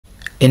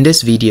In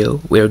this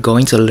video, we are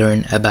going to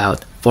learn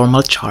about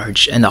formal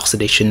charge and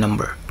oxidation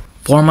number.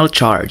 Formal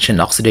charge and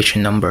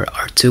oxidation number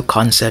are two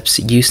concepts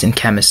used in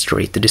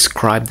chemistry to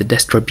describe the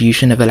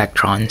distribution of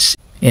electrons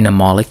in a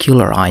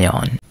molecule or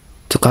ion.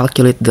 To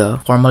calculate the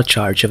formal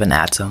charge of an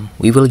atom,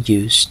 we will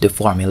use the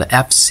formula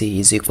Fc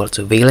is equal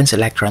to valence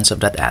electrons of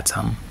that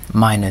atom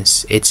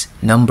minus its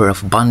number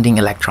of bonding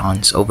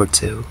electrons over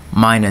 2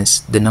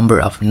 minus the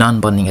number of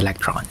non-bonding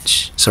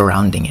electrons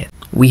surrounding it.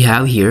 We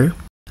have here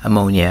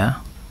ammonia,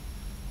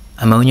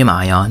 ammonium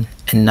ion,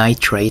 and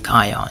nitrate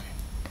ion.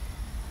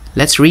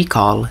 Let's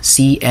recall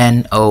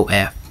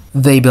CNOF.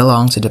 They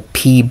belong to the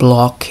P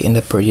block in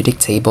the periodic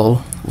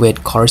table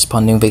with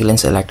corresponding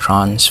valence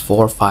electrons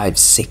 4, 5,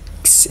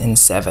 6, and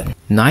 7.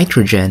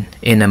 Nitrogen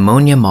in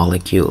ammonia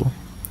molecule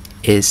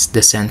is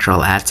the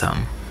central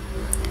atom,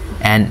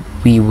 and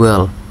we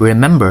will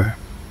remember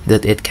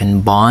that it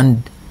can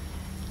bond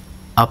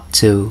up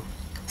to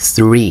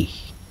 3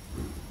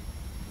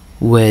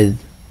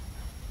 with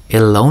a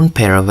lone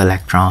pair of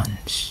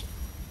electrons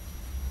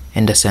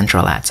in the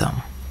central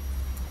atom.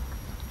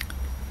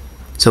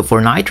 So for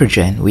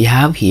nitrogen, we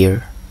have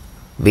here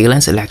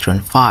valence electron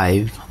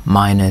 5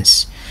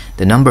 minus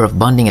the number of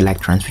bonding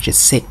electrons, which is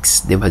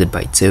 6 divided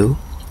by 2,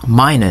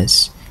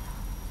 minus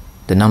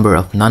the number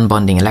of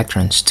non-bonding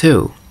electrons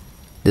 2.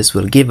 This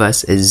will give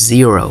us a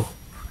 0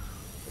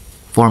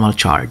 formal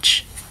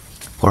charge.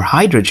 For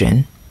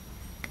hydrogen,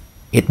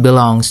 it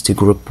belongs to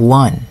group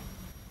 1,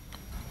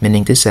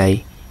 meaning to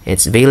say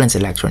its valence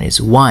electron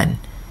is 1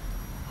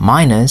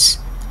 minus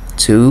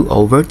 2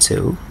 over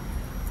 2,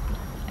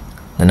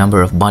 the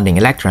number of bonding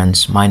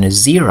electrons, minus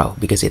 0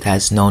 because it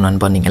has no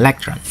non-bonding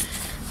electron.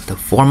 The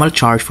formal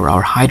charge for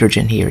our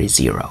hydrogen here is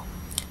 0.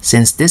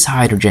 Since this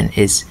hydrogen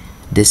is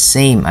the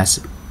same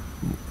as,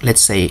 let's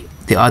say,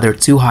 the other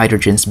two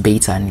hydrogens,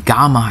 beta and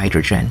gamma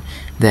hydrogen,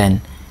 then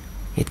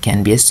it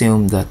can be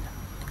assumed that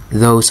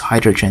those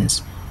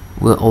hydrogens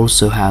will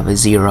also have a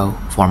 0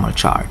 formal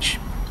charge.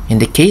 In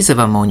the case of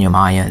ammonium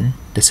ion,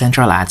 the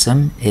central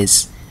atom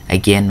is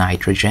again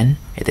nitrogen.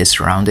 It is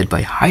surrounded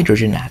by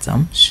hydrogen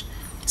atoms,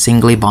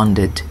 singly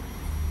bonded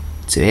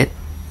to it.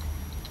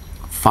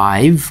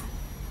 5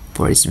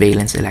 for its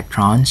valence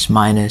electrons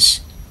minus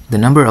the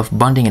number of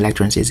bonding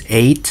electrons is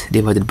 8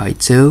 divided by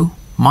 2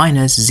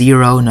 minus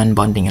 0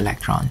 non-bonding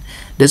electron.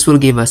 This will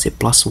give us a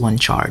 +1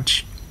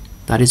 charge.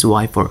 That is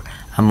why for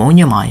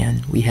ammonium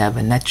ion, we have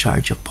a net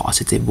charge of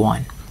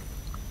 +1.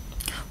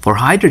 For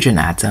hydrogen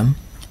atom,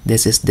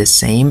 this is the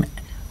same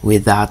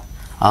with that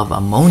of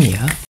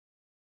ammonia,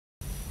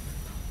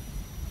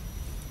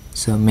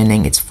 so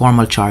meaning its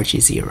formal charge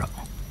is 0.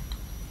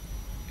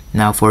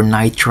 Now for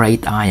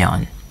nitrate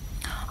ion,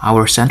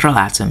 our central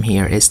atom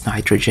here is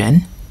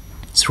nitrogen,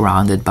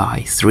 surrounded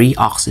by 3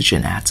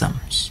 oxygen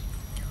atoms.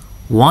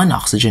 1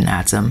 oxygen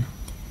atom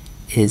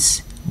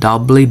is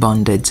doubly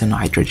bonded to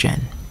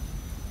nitrogen,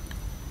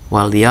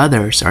 while the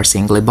others are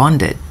singly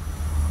bonded.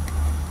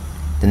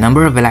 The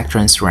number of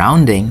electrons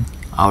surrounding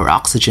our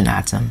oxygen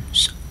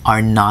atoms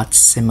are not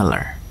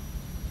similar,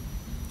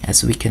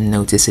 as we can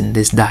notice in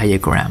this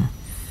diagram.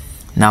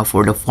 Now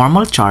for the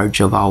formal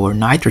charge of our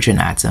nitrogen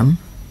atom,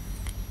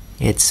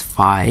 it's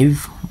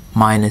 5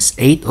 minus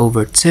 8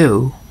 over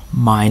 2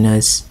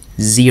 minus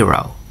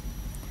 0.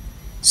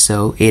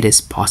 So it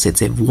is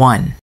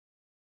 +1.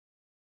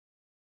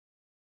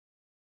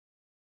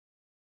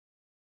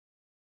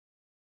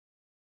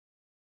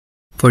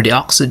 For the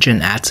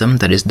oxygen atom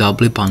that is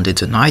doubly bonded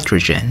to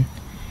nitrogen,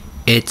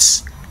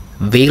 its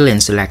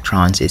valence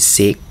electrons is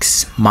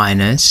 6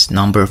 minus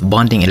number of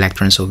bonding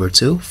electrons over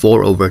 2,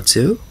 4 over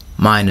 2,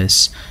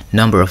 minus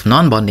number of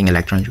non-bonding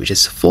electrons, which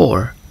is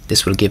 4.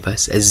 This will give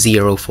us a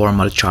 0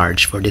 formal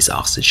charge for this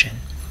oxygen.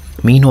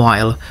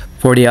 Meanwhile,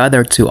 for the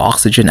other 2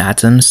 oxygen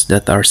atoms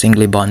that are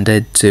singly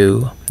bonded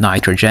to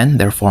nitrogen,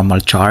 their formal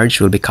charge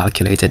will be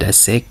calculated as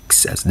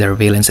 6 as their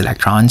valence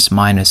electrons,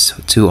 minus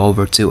 2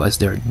 over 2 as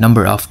their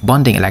number of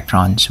bonding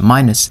electrons,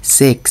 minus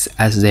 6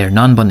 as their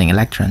non-bonding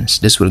electrons.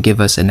 This will give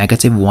us a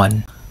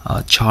 -1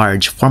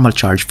 charge, formal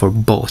charge for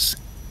both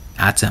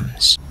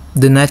atoms.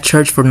 The net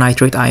charge for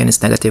nitrate ion is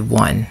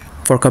 -1.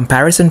 For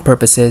comparison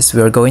purposes,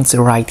 we are going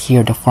to write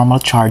here the formal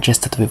charges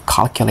that we've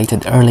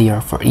calculated earlier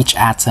for each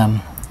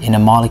atom in a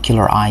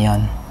molecular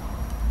ion.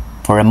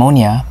 For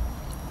ammonia,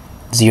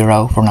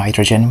 0 for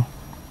nitrogen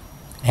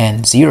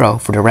and 0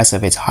 for the rest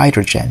of its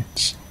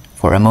hydrogens.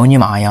 For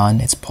ammonium ion,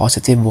 it's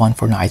 +1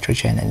 for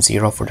nitrogen and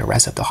 0 for the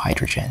rest of the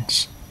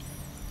hydrogens.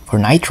 For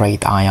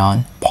nitrate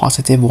ion,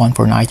 +1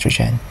 for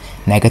nitrogen,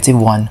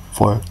 -1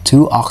 for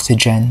 2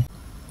 oxygen,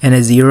 and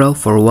a 0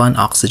 for 1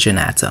 oxygen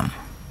atom.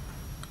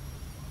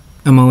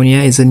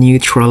 Ammonia is a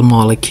neutral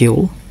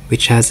molecule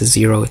which has a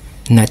 0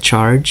 net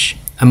charge.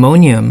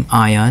 Ammonium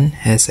ion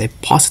has a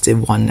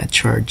 +1 net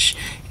charge,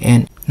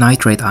 and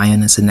nitrate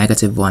ion has a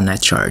 -1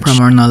 net charge.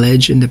 From our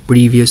knowledge in the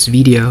previous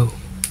video,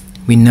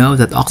 we know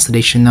that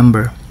oxidation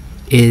number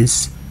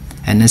is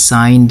an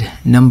assigned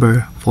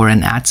number for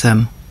an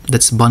atom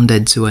that's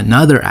bonded to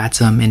another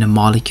atom in a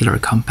molecular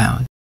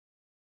compound.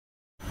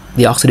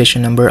 The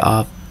oxidation number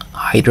of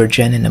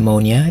hydrogen in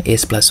ammonia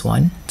is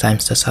 +1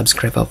 times the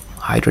subscript of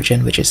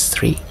hydrogen, which is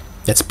 3.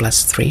 That's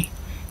 +3.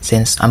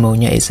 Since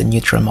ammonia is a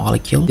neutral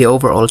molecule, the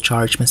overall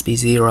charge must be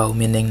 0,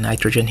 meaning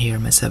nitrogen here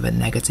must have a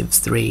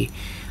 -3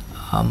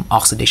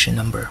 oxidation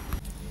number.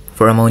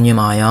 For ammonium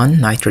ion,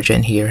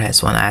 nitrogen here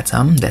has 1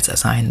 atom. That's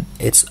assigned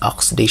its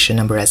oxidation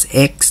number as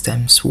X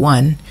times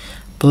 1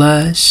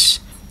 plus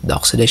the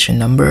oxidation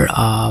number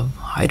of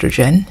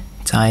hydrogen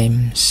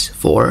times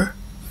 4.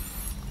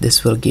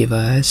 This will give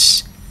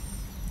us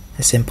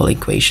a simple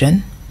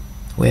equation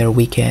where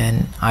we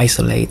can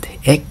isolate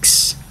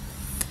X.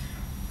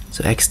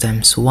 So X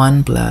times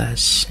 1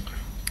 plus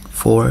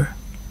 4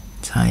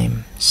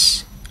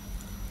 times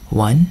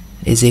 1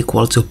 is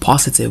equal to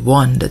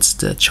 +1. That's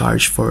the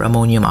charge for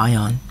ammonium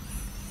ion.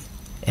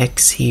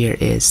 X here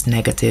is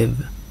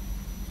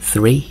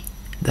 -3.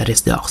 That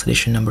is the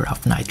oxidation number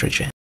of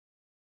nitrogen.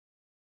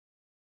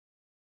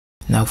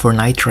 Now for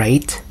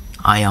nitrate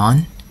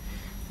ion,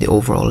 the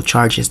overall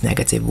charge is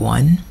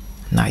 -1.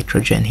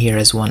 Nitrogen here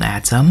has 1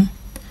 atom.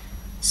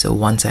 So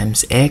 1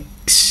 times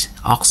X.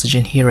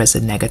 Oxygen here has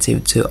a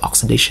 -2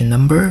 oxidation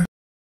number.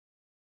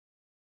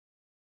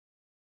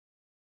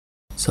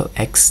 So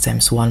X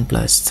times 1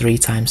 plus 3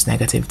 times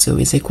 -2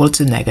 is equal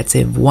to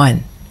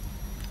 -1.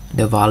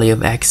 The value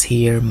of X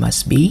here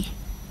must be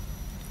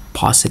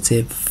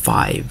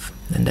 +5.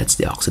 And that's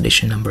the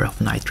oxidation number of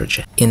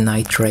nitrogen. In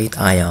nitrate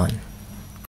ion,